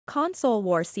Console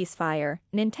war ceasefire,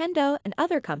 Nintendo and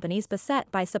other companies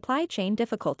beset by supply chain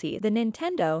difficulty. The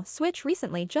Nintendo Switch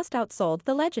recently just outsold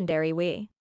the legendary Wii.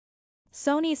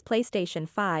 Sony's PlayStation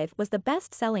 5 was the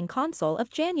best-selling console of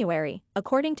January,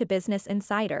 according to Business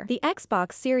Insider. The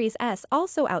Xbox Series S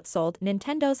also outsold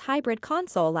Nintendo's hybrid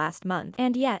console last month,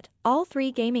 and yet, all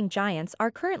three gaming giants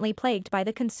are currently plagued by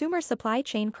the consumer supply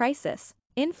chain crisis,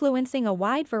 influencing a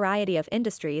wide variety of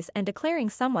industries and declaring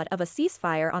somewhat of a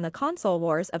ceasefire on the console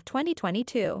wars of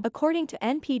 2022. According to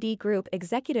NPD Group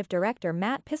Executive Director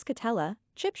Matt Piscatella,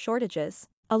 chip shortages,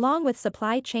 along with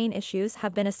supply chain issues,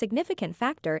 have been a significant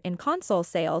factor in console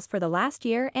sales for the last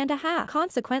year and a half.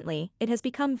 Consequently, it has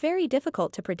become very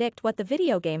difficult to predict what the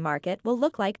video game market will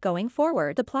look like going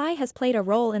forward. Supply has played a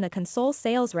role in the console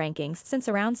sales rankings since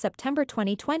around September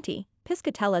 2020.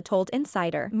 Piscatella told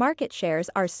Insider. Market shares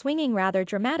are swinging rather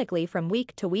dramatically from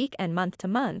week to week and month to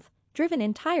month, driven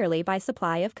entirely by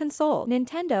supply of console.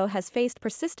 Nintendo has faced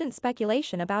persistent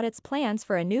speculation about its plans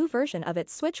for a new version of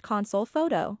its Switch console.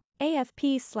 Photo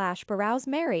AFP/Browse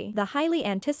Mary. The highly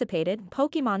anticipated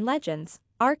Pokémon Legends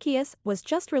Arceus was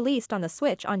just released on the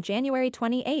Switch on January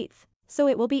 28, so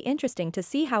it will be interesting to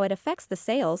see how it affects the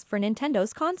sales for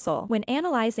Nintendo's console. When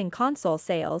analyzing console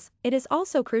sales, it is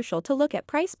also crucial to look at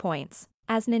price points,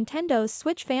 as Nintendo's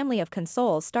Switch family of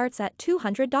consoles starts at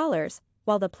 $200,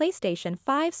 while the PlayStation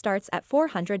 5 starts at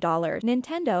 $400.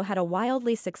 Nintendo had a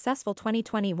wildly successful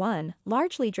 2021,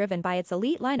 largely driven by its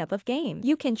elite lineup of games.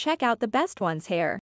 You can check out the best ones here.